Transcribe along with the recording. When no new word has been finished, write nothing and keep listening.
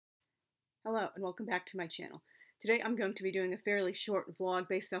Hello and welcome back to my channel. Today I'm going to be doing a fairly short vlog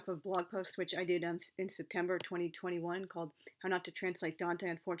based off of a blog post which I did in September 2021 called How Not to Translate Dante.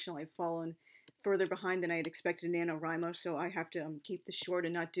 Unfortunately, I've fallen further behind than I had expected in NaNoWriMo, so I have to keep this short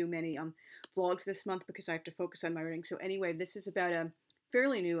and not do many vlogs this month because I have to focus on my writing. So anyway, this is about a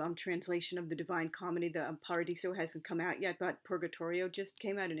fairly new translation of the Divine Comedy. The Paradiso hasn't come out yet, but Purgatorio just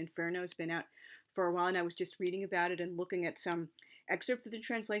came out and Inferno has been out for a while, and I was just reading about it and looking at some excerpt of the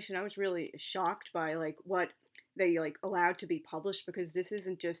translation. I was really shocked by what they allowed to be published, because this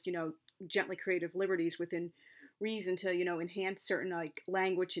isn't just gently creative liberties within reason to enhance certain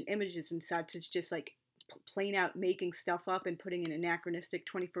language and images and such. It's just plain out making stuff up and putting in anachronistic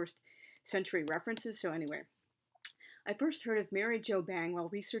 21st century references. So anyway, I first heard of Mary Jo Bang while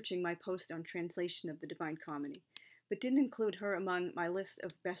researching my post on translation of the Divine Comedy, but didn't include her among my list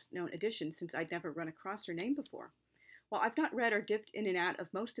of best known editions since I'd never run across her name before. While I've not read or dipped in and out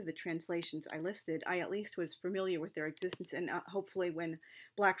of most of the translations I listed, I at least was familiar with their existence, and hopefully when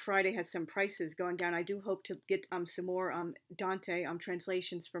Black Friday has some prices going down, I do hope to get some more Dante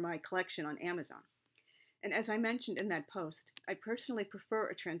translations for my collection on Amazon. And as I mentioned in that post, I personally prefer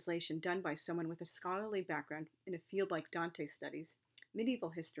a translation done by someone with a scholarly background in a field like Dante studies, medieval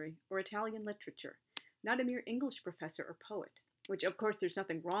history, or Italian literature, not a mere English professor or poet. Which, of course, there's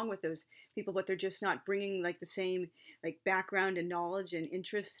nothing wrong with those people, but they're just not bringing the same background and knowledge and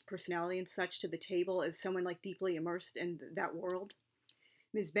interests, personality, and such to the table as someone deeply immersed in that world.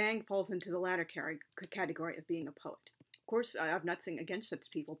 Ms. Bang falls into the latter category of being a poet. Of course, I have nothing against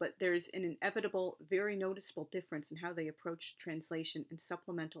such people, but there's an inevitable, very noticeable difference in how they approach translation and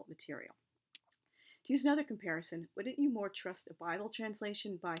supplemental material. To use another comparison, wouldn't you more trust a Bible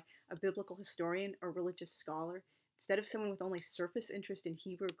translation by a biblical historian or religious scholar instead of someone with only surface interest in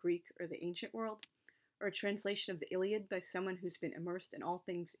Hebrew, Greek, or the ancient world? Or a translation of the Iliad by someone who's been immersed in all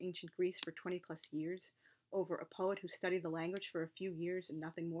things ancient Greece for 20 plus years over a poet who studied the language for a few years and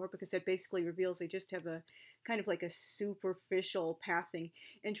nothing more? Because that basically reveals they just have a kind of a superficial passing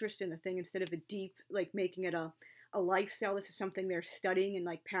interest in the thing instead of a deep, making it a lifestyle. This is something they're studying and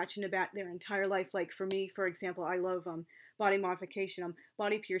passionate about their entire life. Like for me, for example, I love body modification,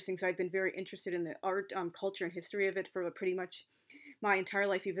 body piercings. I've been very interested in the art, culture, and history of it for pretty much my entire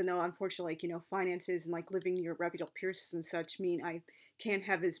life, even though unfortunately, finances and living near reputable piercers and such mean I can't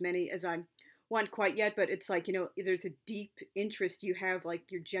have as many as I want quite yet. But it's there's a deep interest you have,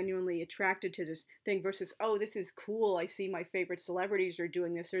 you're genuinely attracted to this thing versus, oh, this is cool, I see my favorite celebrities are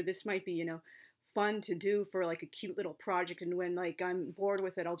doing this, or this might be, fun to do for a cute little project, and when I'm bored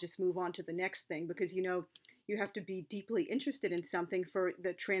with it, I'll just move on to the next thing, because you have to be deeply interested in something for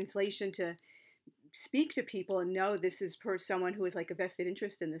the translation to speak to people and know this is per someone who has a vested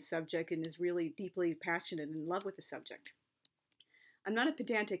interest in this subject and is really deeply passionate and in love with the subject. I'm not a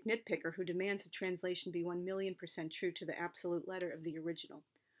pedantic nitpicker who demands a translation be 1,000,000% true to the absolute letter of the original.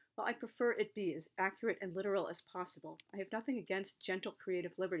 While I prefer it be as accurate and literal as possible, I have nothing against gentle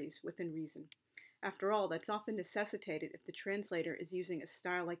creative liberties within reason. After all, that's often necessitated if the translator is using a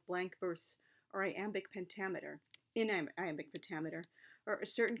style like blank verse or iambic pentameter, or a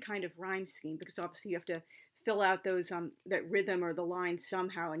certain kind of rhyme scheme, because obviously you have to fill out those that rhythm or the line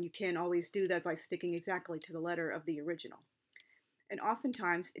somehow, and you can't always do that by sticking exactly to the letter of the original. And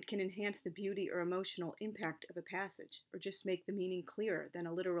oftentimes it can enhance the beauty or emotional impact of a passage, or just make the meaning clearer than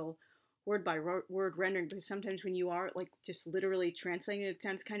a literal word by word rendering, because sometimes when you are just literally translating it, it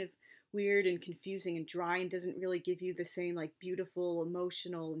sounds kind of weird and confusing and dry and doesn't really give you the same beautiful,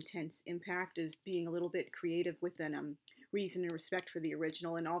 emotional, intense impact as being a little bit creative within reason and respect for the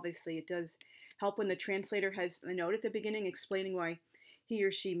original. And obviously it does help when the translator has a note at the beginning explaining why he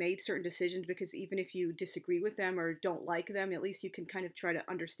or she made certain decisions, because even if you disagree with them or don't like them, at least you can kind of try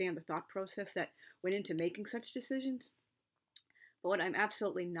to understand the thought process that went into making such decisions. But what I'm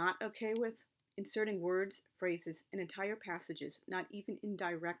absolutely not okay with, inserting words, phrases, and entire passages not even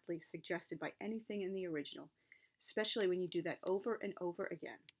indirectly suggested by anything in the original, especially when you do that over and over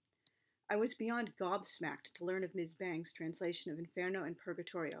again. I was beyond gobsmacked to learn of Ms. Bang's translation of Inferno and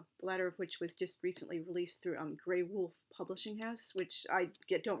Purgatorio, the latter of which was just recently released through Grey Wolf Publishing House, which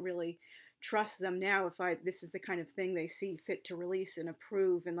don't really trust them now if this is the kind of thing they see fit to release and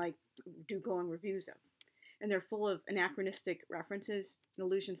approve and do glowing reviews of. And they're full of anachronistic references and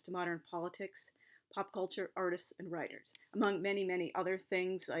allusions to modern politics, pop culture, artists, and writers, among many, many other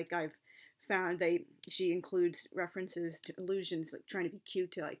things. I've found she includes references to allusions, trying to be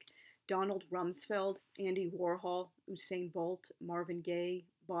cute, to Donald Rumsfeld, Andy Warhol, Usain Bolt, Marvin Gaye,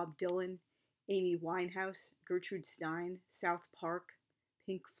 Bob Dylan, Amy Winehouse, Gertrude Stein, South Park,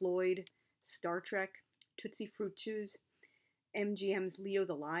 Pink Floyd, Star Trek, Tootsie Fruit Chews, MGM's Leo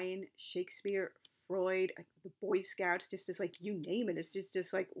the Lion, Shakespeare, Freud, the Boy Scouts, just as like you name it. It's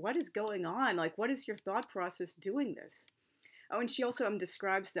just like, what is going on? Like, what is your thought process doing this? Oh, and she also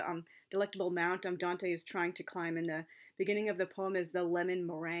describes the delectable mount Dante is trying to climb in the beginning of the poem as the lemon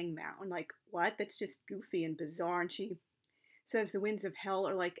meringue mountain. Like, what? That's just goofy and bizarre. And she says the winds of hell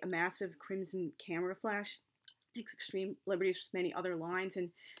are like a massive crimson camera flash. Takes extreme liberties with many other lines. And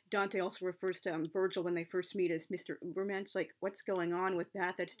Dante also refers to Virgil when they first meet as Mr. Ubermensch. Like, what's going on with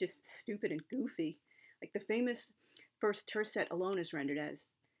that? That's just stupid and goofy. Like, the famous first tercet alone is rendered as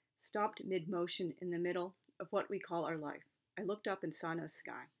stopped mid motion in the middle of what we call our life. I looked up and saw no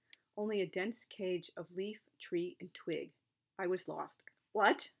sky, only a dense cage of leaf, tree, and twig. I was lost.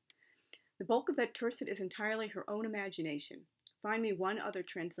 What? The bulk of that tercet is entirely her own imagination. Find me one other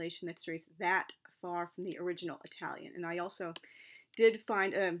translation that strays that far from the original Italian. And I also did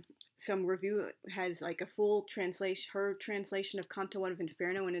find some review has like a full translation, her translation of Canto 1 of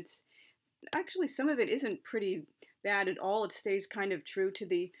Inferno, and it's actually some of it isn't pretty bad at all. It stays kind of true to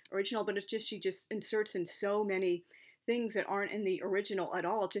the original, but it's just she just inserts in so many things that aren't in the original at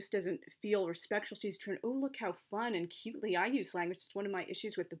all. It just doesn't feel respectful. She's trying, oh, look how fun and cutely I use language. It's one of my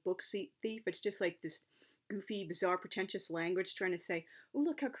issues with the book thief. It's just like this goofy, bizarre, pretentious language trying to say, oh,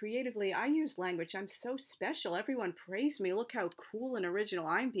 look how creatively I use language. I'm so special. Everyone praise me. Look how cool and original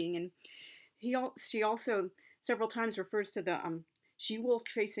I'm being. And she also several times refers to the she-wolf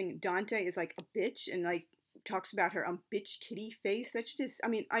tracing Dante as like a bitch and like talks about her bitch kitty face. That's just, I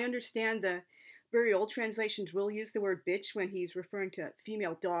mean, I understand the very old translations will use the word bitch when he's referring to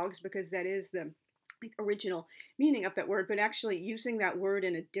female dogs because that is the original meaning of that word, but actually using that word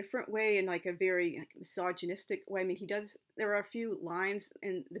in a different way, in like a very like, misogynistic way. I mean, there are a few lines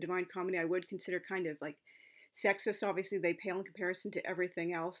in the Divine Comedy I would consider kind of like sexist. Obviously, they pale in comparison to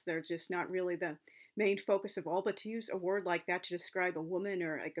everything else. They're just not really the main focus of all, but to use a word like that to describe a woman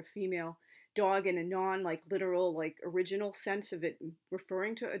or like a female dog in a non like literal like original sense of it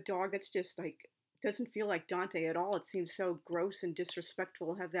referring to a dog, that's just like doesn't feel like Dante at all. It seems so gross and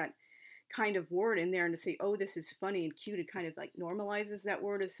disrespectful to have that kind of word in there and to say, oh, this is funny and cute. It kind of like normalizes that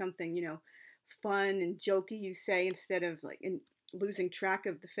word as something, fun and jokey you say instead of like losing track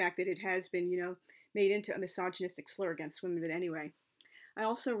of the fact that it has been, made into a misogynistic slur against women. But anyway, I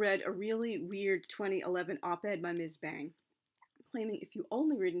also read a really weird 2011 op-ed by Ms. Bang, claiming if you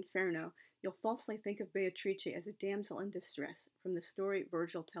only read Inferno, you'll falsely think of Beatrice as a damsel in distress from the story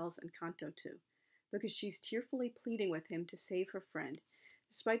Virgil tells in Canto 2, because she's tearfully pleading with him to save her friend,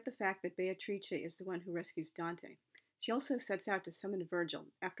 despite the fact that Beatrice is the one who rescues Dante. She also sets out to summon Virgil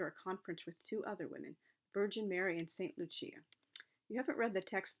after a conference with two other women, Virgin Mary and Saint Lucia. You haven't read the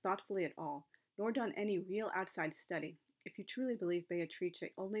text thoughtfully at all, nor done any real outside study, if you truly believe Beatrice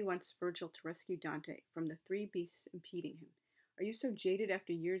only wants Virgil to rescue Dante from the three beasts impeding him. Are you so jaded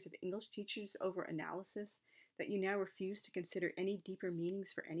after years of English teachers over analysis that you now refuse to consider any deeper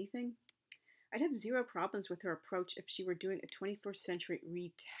meanings for anything? I'd have zero problems with her approach if she were doing a 21st century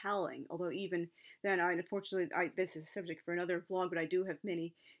retelling, although even then, this is a subject for another vlog, but I do have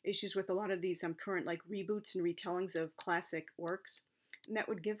many issues with a lot of these current like reboots and retellings of classic works, and that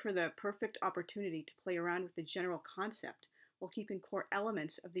would give her the perfect opportunity to play around with the general concept while keeping core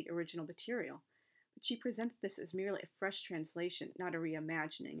elements of the original material. But she presents this as merely a fresh translation, not a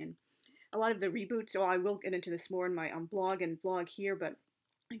reimagining, and a lot of the reboots, I will get into this more in my blog and vlog here, but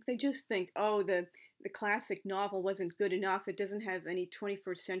like they just think, oh, the classic novel wasn't good enough. It doesn't have any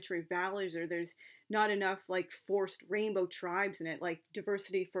 21st century values, or there's not enough like forced rainbow tribes in it, like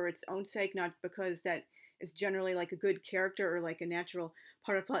diversity for its own sake, not because that is generally like a good character or like a natural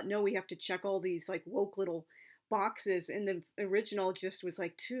part of plot. No, we have to check all these like woke little boxes. And the original just was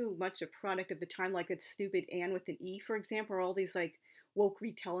like too much a product of the time, like it's stupid Anne with an E, for example, or all these like woke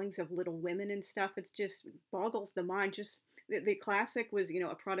retellings of Little Women and stuff. It just boggles the mind. Just the classic was,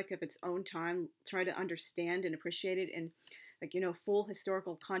 a product of its own time. Try to understand and appreciate it in, like, full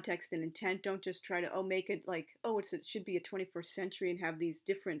historical context and intent. Don't just try to, make it like, it should be a 21st century and have these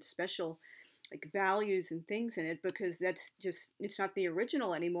different special, like, values and things in it, because that's just, it's not the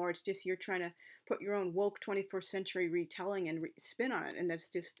original anymore. It's just you're trying to put your own woke 21st century retelling and spin on it. And that's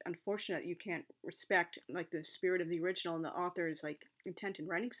just unfortunate. You can't respect, like, the spirit of the original and the author's, like, intent in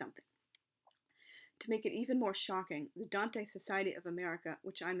writing something. To make it even more shocking, the Dante Society of America,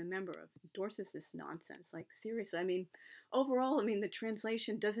 which I'm a member of, endorses this nonsense. Like, seriously, I mean, overall, the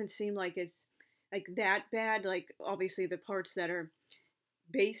translation doesn't seem like it's, like, that bad. Like, obviously, the parts that are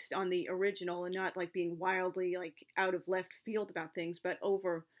based on the original and not, like, being wildly, like, out of left field about things. But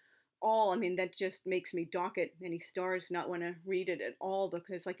overall, that just makes me dock it many stars, not want to read it at all,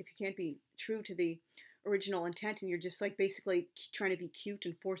 because, like, if you can't be true to the original intent, and you're just like basically trying to be cute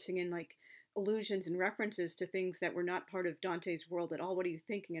and forcing in like allusions and references to things that were not part of Dante's world at all. What are you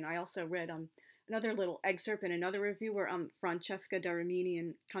thinking? And I also read another little excerpt in another review where Francesca da Rimini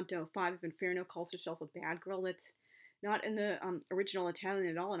in Canto 5 of Inferno calls herself a bad girl. That's not in the original Italian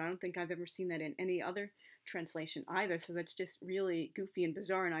at all, and I don't think I've ever seen that in any other translation either. So that's just really goofy and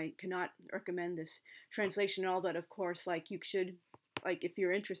bizarre, and I cannot recommend this translation at all. But of course, like you should, like if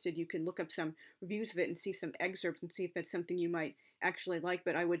you're interested, you can look up some reviews of it and see some excerpts and see if that's something you might actually like.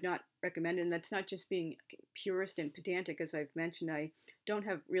 But I would not recommend it. And that's not just being purist and pedantic, as I've mentioned. I don't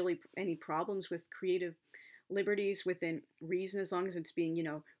have really any problems with creative liberties within reason, as long as it's being,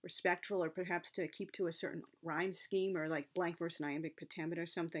 respectful, or perhaps to keep to a certain rhyme scheme, or like blank verse and iambic pentameter or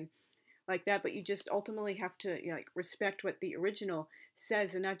something like that. But you just ultimately have to like respect what the original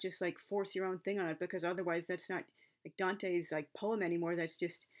says and not just like force your own thing on it, because otherwise that's not like Dante's like poem anymore. That's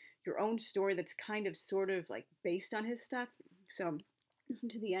just your own story that's kind of sort of like based on his stuff. So listen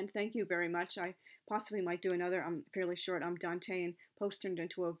to the end. Thank you very much. I possibly might do another fairly short Dante and post turned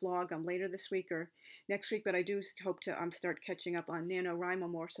into a vlog later this week or next week, but I do hope to start catching up on NaNoWriMo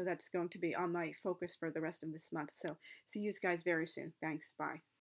more, so that's going to be on my focus for the rest of this month. So see you guys very soon. Thanks. Bye.